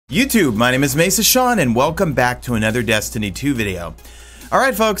YouTube, my name is Mesa Sean and welcome back to another Destiny 2 video.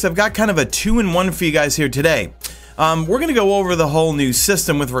 Alright folks, I've got kind of a 2-in-1 for you guys here today. We're going to go over the whole new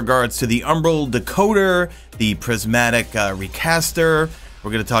system with regards to the Umbral Decoder, the Prismatic Recaster.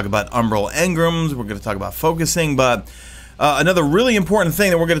 We're going to talk about Umbral Engrams, we're going to talk about focusing, but another really important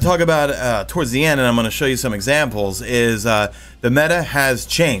thing that we're going to talk about towards the end, and I'm going to show you some examples, is the meta has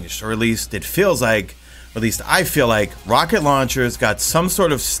changed, or at least it feels like, or at least I feel like, rocket launchers got some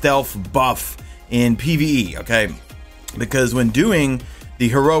sort of stealth buff in PvE, okay? Because when doing the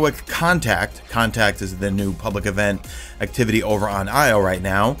heroic contact is the new public event activity over on IO right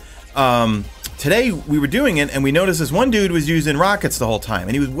now, today we were doing it and we noticed this one dude was using rockets the whole time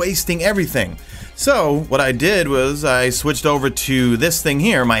and he was wasting everything. So what I did was I switched over to this thing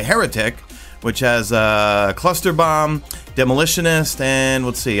here, my heretic, which has a cluster bomb, demolitionist, and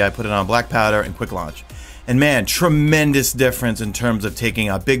let's see, I put it on black powder and quick launch. And man, tremendous difference in terms of taking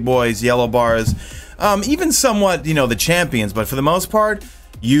out big boys, yellow bars, even somewhat, you know, the champions, but for the most part,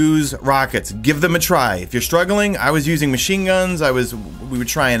 use rockets. Give them a try. If you're struggling, I was using machine guns, we were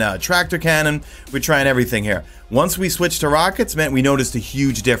trying a tractor cannon, we were trying everything here. Once we switched to rockets, man, we noticed a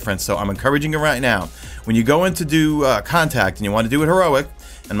huge difference, so I'm encouraging you right now. When you go in to do contact and you want to do it heroic,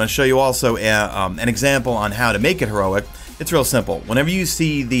 and I'm going to show you also an example on how to make it heroic. It's real simple. Whenever you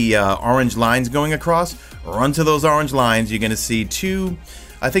see the orange lines going across, run to those orange lines. You're going to see two,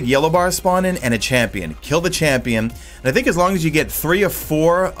 I think, yellow bars spawn in and a champion. Kill the champion. And I think as long as you get 3 or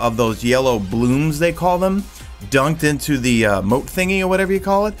 4 of those yellow blooms, they call them, dunked into the moat thingy or whatever you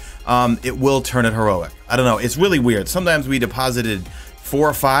call it, it will turn it heroic. I don't know. It's really weird. Sometimes we deposited 4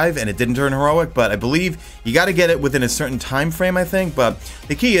 or 5 and it didn't turn heroic, but I believe you got to get it within a certain time frame, I think. But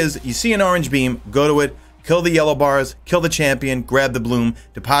the key is you see an orange beam, go to it, kill the yellow bars, kill the champion, grab the bloom,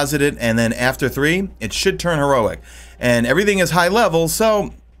 deposit it, and then after 3, it should turn heroic. And everything is high level,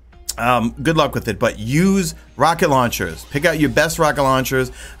 so good luck with it. But use rocket launchers. Pick out your best rocket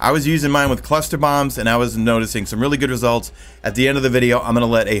launchers. I was using mine with cluster bombs, and I was noticing some really good results. At the end of the video, I'm going to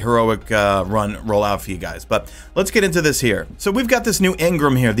let a heroic run roll out for you guys. But let's get into this here. So we've got this new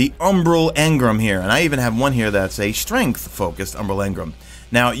engram here, the Umbral Engram here, and I even have one here that's a strength-focused Umbral Engram.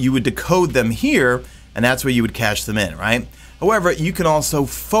 Now, you would decode them here, and that's where you would cache them in, right? However, you can also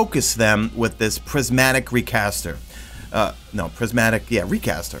focus them with this prismatic recaster.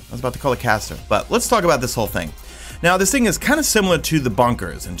 Recaster. I was about to call it caster, but let's talk about this whole thing. Now, this thing is kind of similar to the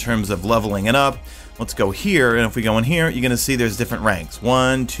bunkers in terms of leveling it up. Let's go here, and if we go in here, you're going to see there's different ranks.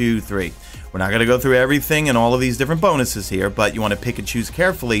 1, 2, 3. We're not going to go through everything and all of these different bonuses here, but you want to pick and choose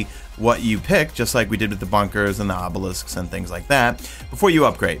carefully what you pick, just like we did with the bunkers and the obelisks and things like that, before you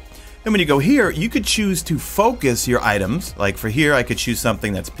upgrade. And when you go here, you could choose to focus your items. Like for here, I could choose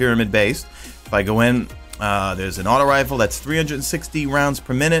something that's pyramid based. If I go in, there's an auto rifle that's 360 rounds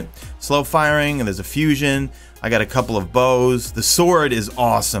per minute, slow firing, and there's a fusion. I got a couple of bows. The sword is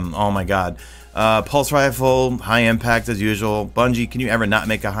awesome. Oh my god. Pulse rifle, high impact as usual. Bungie, can you ever not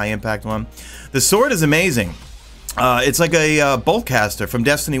make a high impact one? The sword is amazing. It's like a bolt caster from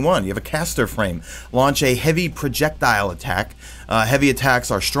Destiny 1. You have a caster frame. Launch a heavy projectile attack. Heavy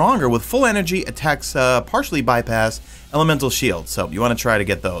attacks are stronger with full energy. Attacks partially bypass elemental shields. So you want to try to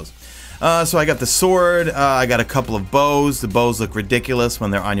get those. So I got the sword. I got a couple of bows. The bows look ridiculous when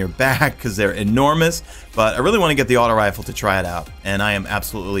they're on your back because they're enormous. But I really want to get the auto rifle to try it out. And I am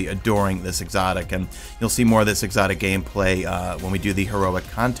absolutely adoring this exotic. And you'll see more of this exotic gameplay when we do the heroic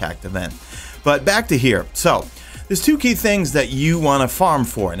contact event. But back to here. So there's 2 key things that you want to farm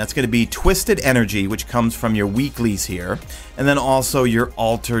for, and that's going to be Twisted Energy, which comes from your weeklies here, and then also your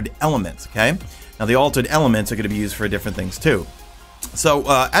Altered Elements, okay? Now, the Altered Elements are going to be used for different things, too. So,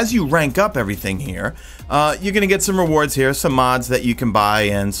 as you rank up everything here, you're going to get some rewards here, some mods that you can buy,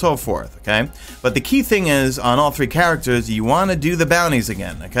 and so forth, okay? But the key thing is, on all 3 characters, you want to do the bounties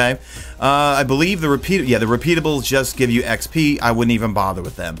again, okay? I believe the repeatables just give you XP. I wouldn't even bother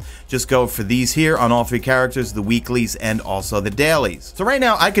with them. Just go for these here on all 3 characters, the weeklies, and also the dailies. So right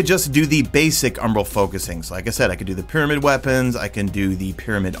now, I could just do the basic Umbral focusing. So like I said, I could do the pyramid weapons, I can do the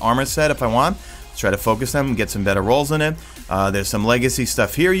pyramid armor set if I want. Try to focus them and get some better rolls in it. There's some legacy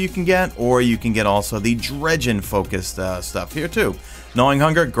stuff here you can get, or you can get also the dredging focused stuff here too. Gnawing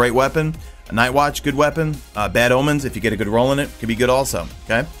Hunger, great weapon. Night Watch, good weapon. Bad Omens, if you get a good roll in it, could be good also.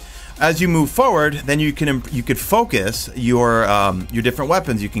 Okay. As you move forward, then you could focus your different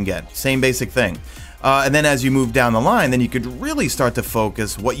weapons you can get. Same basic thing. And then as you move down the line, then you could really start to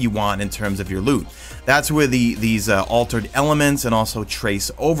focus what you want in terms of your loot. That's where these altered elements and also trace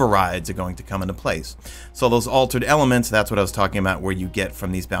overrides are going to come into place. So those altered elements, that's what I was talking about, where you get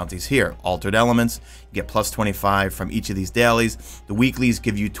from these bounties here. Altered elements, you get plus 25 from each of these dailies. The weeklies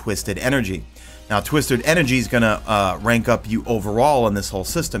give you twisted energy. Now, twisted energy is going to rank up you overall in this whole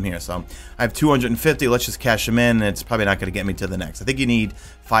system here. So I have 250. Let's just cash them in, and it's probably not going to get me to the next. I think you need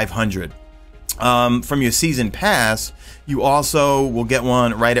 500. From your season pass, you also will get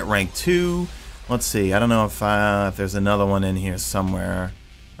one right at rank 2. Let's see. I don't know if there's another one in here somewhere.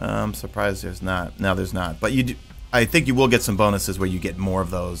 I'm surprised there's not. No, there's not. But you do, I think you will get some bonuses where you get more of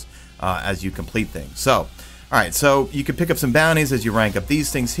those as you complete things. So, all right. So you can pick up some bounties as you rank up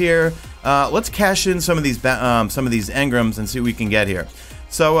these things here. Let's cash in some of these engrams and see what we can get here.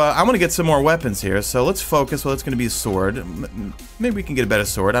 So I want to get some more weapons here. So let's focus. Well, it's going to be a sword. Maybe we can get a better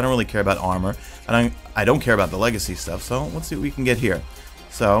sword. I don't really care about armor. I don't care about the legacy stuff. So let's see what we can get here.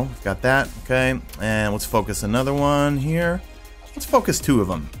 So we've got that. Okay. And let's focus another one here. Let's focus 2 of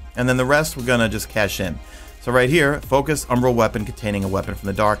them. And then the rest we're going to just cash in. So right here, focus umbral weapon containing a weapon from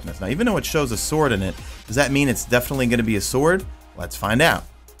the darkness. Now, even though it shows a sword in it, does that mean it's definitely going to be a sword? Let's find out.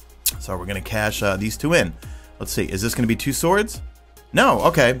 So we're going to cash these 2 in. Let's see. Is this going to be 2 swords? No,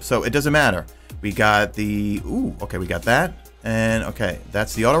 okay, so it doesn't matter. We got the, ooh, okay, we got that. And, okay,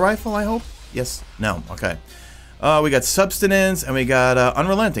 that's the auto rifle, I hope? Yes, no, okay. We got substance, and we got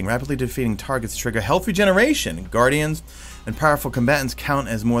unrelenting. Rapidly defeating targets trigger health regeneration. Guardians and powerful combatants count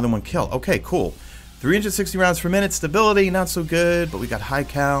as more than 1 kill. Okay, cool. 360 rounds per minute. Stability, not so good, but we got high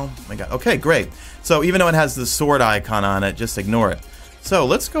cal. Oh my god, okay, great. So even though it has the sword icon on it, just ignore it. So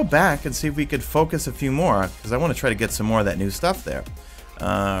let's go back and see if we could focus a few more, because I want to try to get some more of that new stuff there.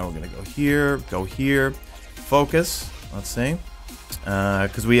 We're going to go here, focus, let's see,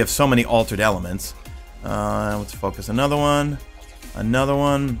 because we have so many altered elements. Let's focus another one. I'm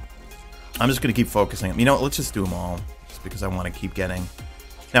just going to keep focusing. You know what, let's just do them all, just because I want to keep getting.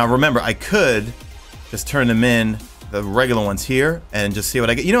 Now remember, I could just turn them in, the regular ones here, and just see what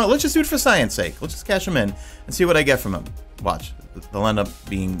I get. You know what, let's just do it for science sake. Let's just cash them in and see what I get from them. Watch, they'll end up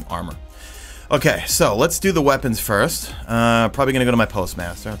being armor. Okay, so let's do the weapons first. Probably gonna go to my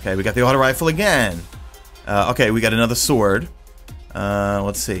postmaster. Okay, we got the auto rifle again. Okay, we got another sword.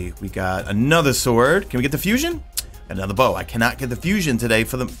 Let's see, we got another sword. Can we get the fusion? Another bow. I cannot get the fusion today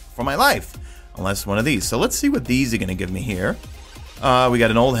for my life, unless one of these. So let's see what these are gonna give me here. We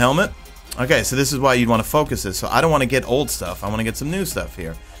got an old helmet. Okay, so this is why you'd want to focus this. So I don't want to get old stuff. I want to get some new stuff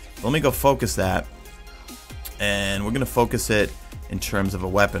here. So let me go focus that. And we're going to focus it in terms of a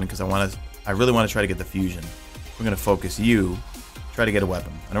weapon, because I really want to try to get the fusion. We're going to focus you, try to get a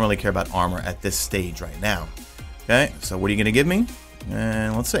weapon. I don't really care about armor at this stage right now. Okay, so what are you going to give me?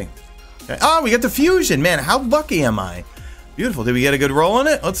 And let's see. Okay. Oh, we got the fusion. Man, how lucky am I? Beautiful. Did we get a good roll on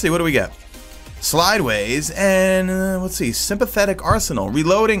it? Let's see. What do we get? Slideways, and let's see, sympathetic arsenal.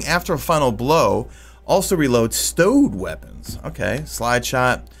 Reloading after a final blow. Also reloads stowed weapons. Okay, slide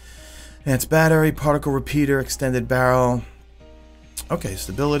shot. And it's battery, particle repeater, extended barrel. Okay,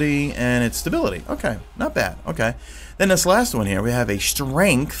 stability, and it's stability. Okay, not bad. Okay. Then this last one here, we have a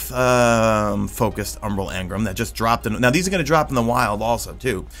strength focused umbral engram that just dropped in. Now these are going to drop in the wild also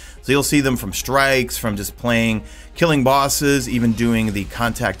too. So you'll see them from strikes, from just playing, killing bosses, even doing the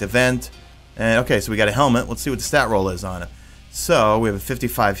contact event. And okay, so we got a helmet. Let's see what the stat roll is on it. So we have a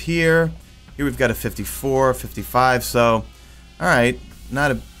 55 here. Here we've got a 54, 55. So, all right,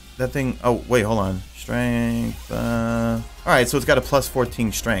 not a that thing. Oh wait, hold on. Strength. All right, so it's got a plus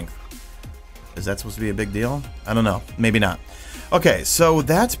 14 strength. Is that supposed to be a big deal? I don't know. Maybe not. Okay, so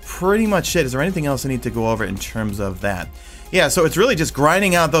that's pretty much it. Is there anything else I need to go over in terms of that? Yeah, so it's really just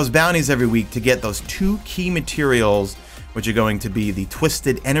grinding out those bounties every week to get those 2 key materials, which are going to be the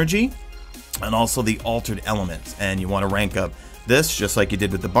twisted energy and also the altered elements. And you want to rank up this just like you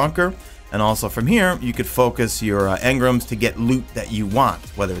did with the bunker. And also from here, you could focus your engrams to get loot that you want,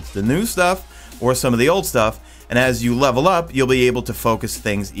 whether it's the new stuff or some of the old stuff. And as you level up, you'll be able to focus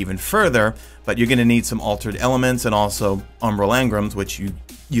things even further, but you're going to need some altered elements and also umbral engrams, which you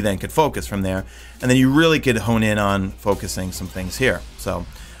then could focus from there. And then you really could hone in on focusing some things here. So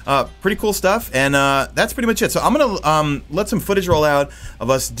pretty cool stuff, and that's pretty much it. So I'm going to let some footage roll out of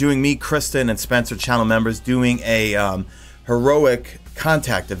us doing, me, Kristen, and Spencer channel members, doing a heroic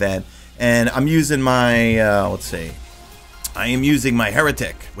contact event. And I'm using my, let's see, I am using my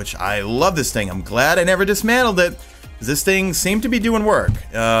Heretic, which I love this thing. I'm glad I never dismantled it, because this thing seemed to be doing work.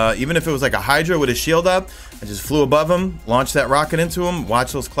 Even if it was like a Hydra with a shield up, I just flew above him, launched that rocket into him,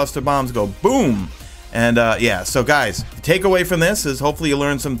 watch those cluster bombs go boom. And yeah, so guys, the takeaway from this is hopefully you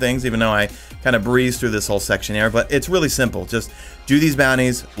learned some things, even though I kind of breezed through this whole section here. But it's really simple. Just do these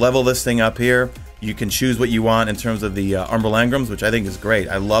bounties, level this thing up here. You can choose what you want in terms of the Umbral Engrams, which I think is great.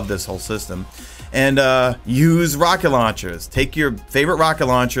 I love this whole system. And use rocket launchers. Take your favorite rocket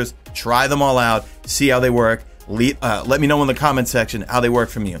launchers, try them all out, see how they work. Let me know in the comment section how they work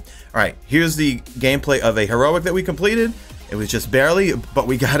from you. All right, here's the gameplay of a heroic that we completed. It was just barely, but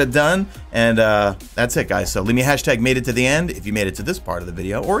we got it done. And that's it, guys. So leave me a hashtag made it to the end if you made it to this part of the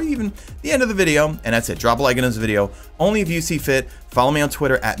video, or even the end of the video. And that's it. Drop a like on this video, only if you see fit. Follow me on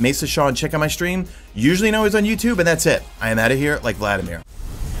Twitter at Mesa Sean. Check out my stream. Usually and always on YouTube, and that's it. I am out of here like Vladimir.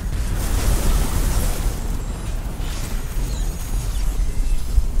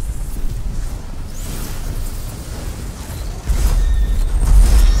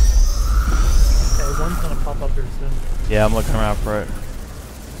 One's gonna pop up here soon. Yeah, I'm looking around for it.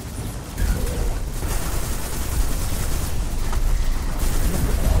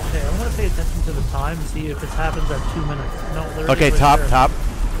 Okay, I'm gonna pay attention to the time and see if it happens at 2 minutes. No, there Okay, it is top, right top.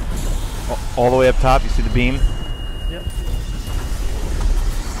 All the way up top, you see the beam? Yep.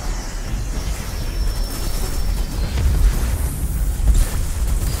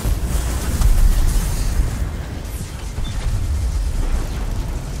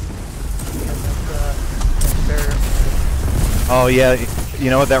 Oh yeah, you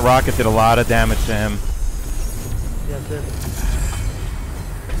know what? That rocket did a lot of damage to him. Yeah, it did.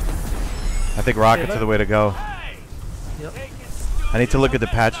 I think rockets are the way to go. Yep. I need to look at the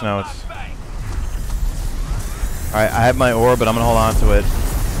patch notes. Alright, I have my ore, but I'm gonna hold on to it.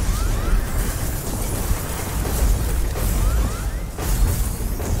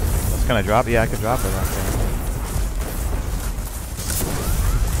 Can I drop it? Yeah, I could drop it. Okay.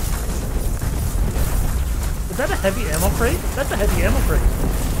 Is that a heavy ammo crate? That's a heavy ammo crate.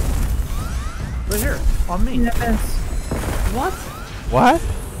 Right here, on me. Yes. What? What?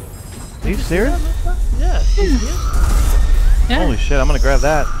 Are you serious? Yeah. Yeah. Holy shit, I'm gonna grab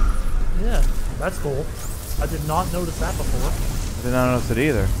that. Yeah, that's cool. I did not notice that before. I did not notice it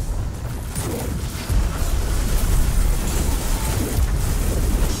either.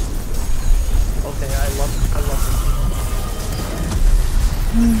 Okay, I love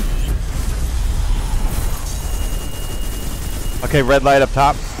this. Okay, red light up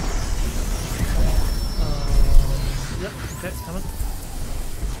top. Yep, okay, coming.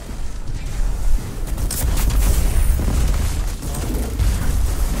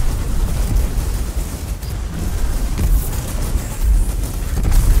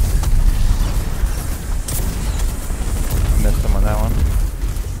 Missed him on that one.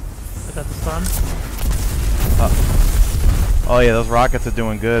 I got the stun. Oh yeah, those rockets are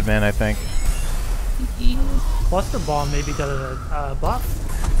doing good, man, I think. Cluster bomb maybe got a buff.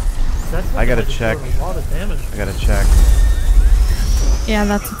 I gotta check. A lot of damage. I gotta check. Yeah,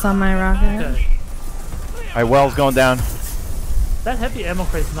 that's what's on my rocket. Okay. Alright, well's going down. That heavy ammo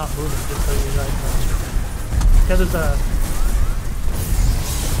crate's not moving, just so you guys know. Because there's a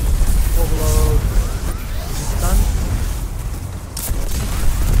overload. Is he stunned?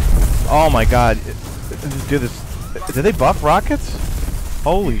 Oh my god. Dude, this... Did they buff rockets?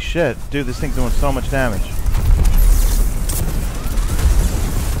 Holy shit. Dude, this thing's doing so much damage.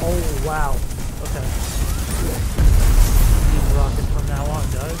 Oh, wow. Okay. Use rockets from now on,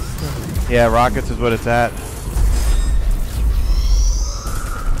 guys. Yeah, rockets is what it's at.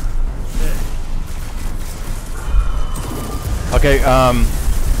 Okay,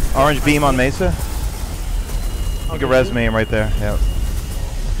 orange beam on Mesa. You can res me, I'm right there. Yep.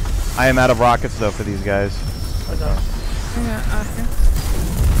 I am out of rockets though for these guys. Okay. Okay.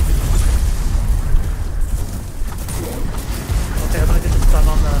 Okay, I'm gonna get the stun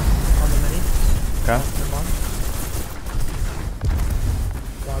on the mini. Okay. Come on.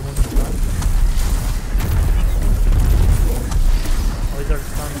 Why won't it stun? Oh, he's already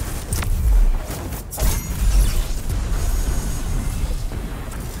stunned.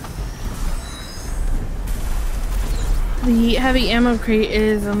 The heavy ammo crate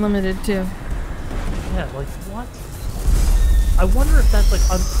is unlimited too. Yeah, like what? I wonder if that's like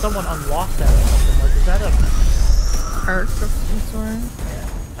someone unlocked that or something. Like, is that a Perk of some sort.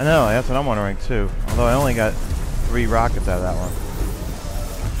 I know, that's what I'm wondering too. Although I only got 3 rockets out of that one.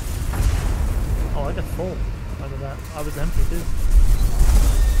 Oh, I got full out of that. I was empty too.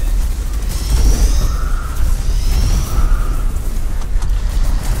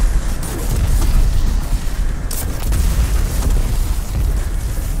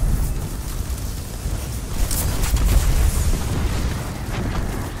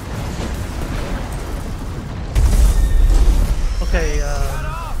 Okay,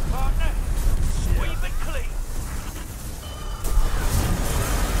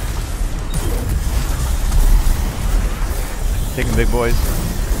 looking big boys.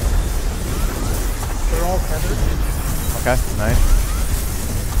 They're all tethered. Okay, nice.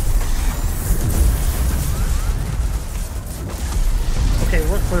 Okay,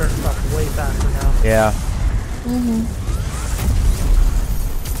 we're clearing stuff way faster now. Yeah.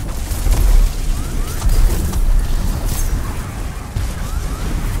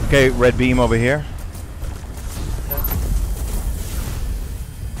 Okay, red beam over here. Okay.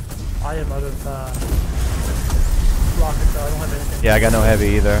 I have other rockets, though. I don't have anything. Yeah, I got no heavy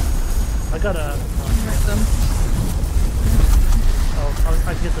either. I got a. Them. Oh,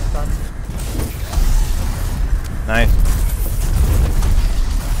 I can get the stun. Nice.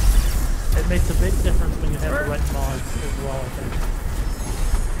 It makes a big difference when you have the right mods as well, I think.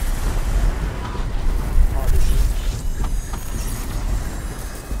 Obviously.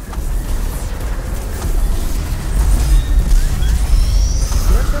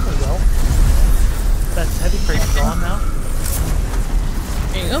 Did I turn the well? That heavy crate's gone now?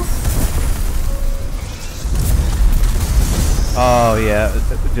 There you go. Oh yeah,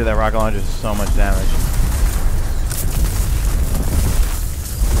 dude, that rocket launcher is so much damage.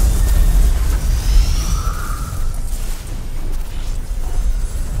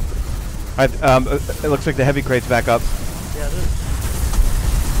 Alright, it looks like the heavy crate's back up. Yeah, it is.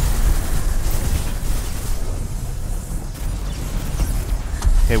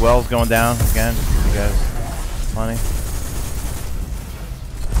 Okay, well's going down again, just to give you guys money.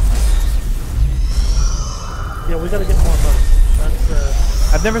 Yeah, we gotta get more boats.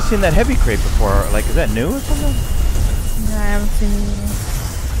 That's I've never seen that heavy crate before. Like, is that new or something? Yeah, I haven't seen it either.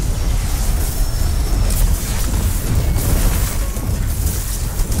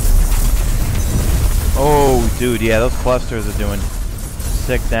 Oh, dude, yeah, those clusters are doing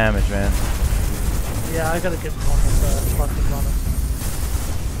sick damage, man. yeah, I gotta get one with clusters on it.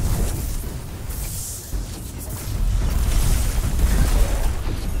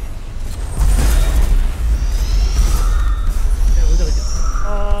 Yeah, we gotta get.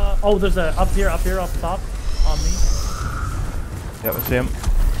 Oh, there's a up here, up top, on me. Yep, I see him.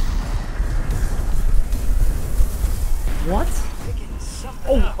 What?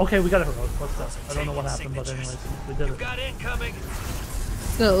 Oh, okay, we got it. Let's go. I don't know what happened, but anyways, we did it.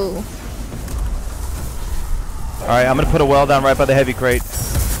 Go. Alright, I'm gonna put a well down right by the heavy crate.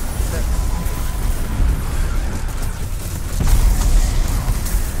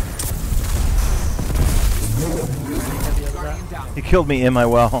 He killed me in my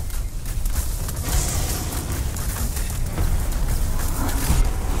well.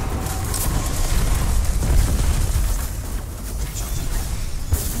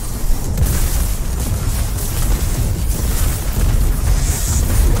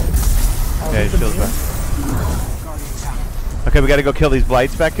 Okay, shields back. Okay, we gotta go kill these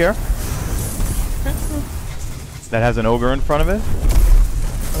blights back here. That has an ogre in front of it.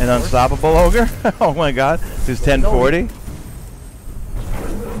 An unstoppable ogre. Oh my god. Who's 1040?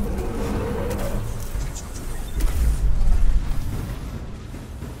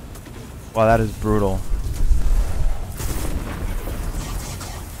 Wow, that is brutal.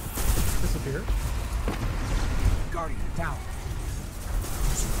 Disappear. Guardian down.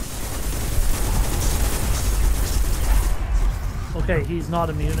 Okay, he's not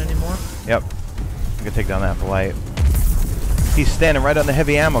immune anymore. Yep. I'm gonna take down that blight. He's standing right on the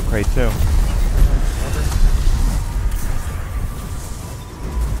heavy ammo crate too.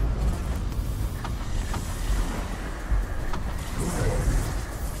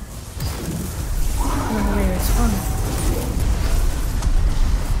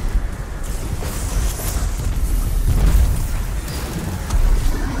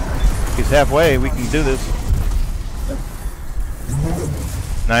 He's halfway, we can do this.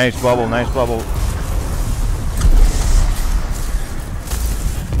 Nice bubble, nice bubble.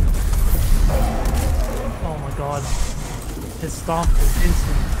 Oh my god. His stomp is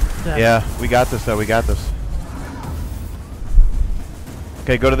instant death. Yeah, we got this though, we got this.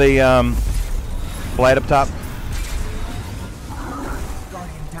 Okay, go to the blight up top.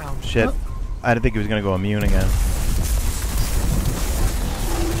 Guardian down. Shit. I didn't think he was gonna go immune again.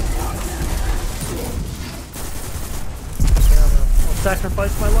 I'll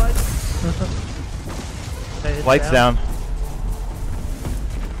sacrifice my life. Okay, it's Light's down.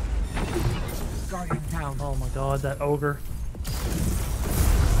 Guardian down. Oh my god, that ogre.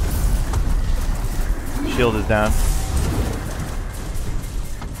 Shield is down.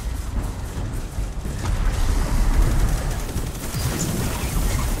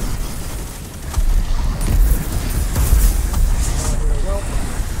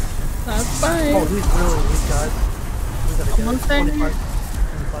 That's fine. Oh, he's really weak, guys. We gotta get One it. second.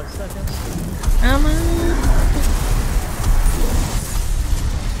 25 seconds. I'm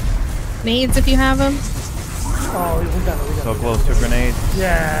Nades if you have them. Oh, we got it. We got So it. close to a grenade.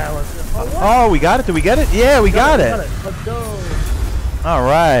 Yeah, let's go. Oh, what? Oh, we got it. Did we get it? Yeah, we got it. Let's go. All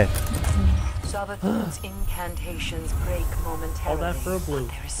right. Sabathun's incantations break momentarily. All that for a blue.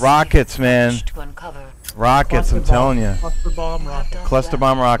 There is Rockets, secret man. knowledge to uncover. Rockets, I'm telling you. Cluster bomb rocket. Cluster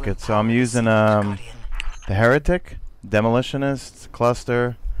bomb rockets. So I'm using the Heretic, Demolitionist,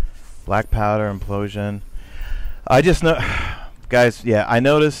 Cluster, Black Powder, Implosion. I just know, guys. Yeah, I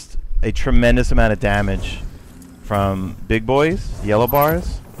noticed a tremendous amount of damage from big boys, yellow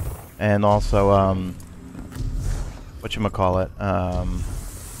bars, and also whatchamacallit,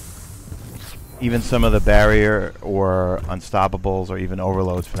 even some of the barrier or unstoppables or even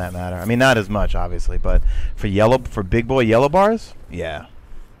overloads for that matter. I mean, not as much obviously, but for big boy yellow bars, yeah,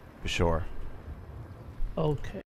 for sure. Okay.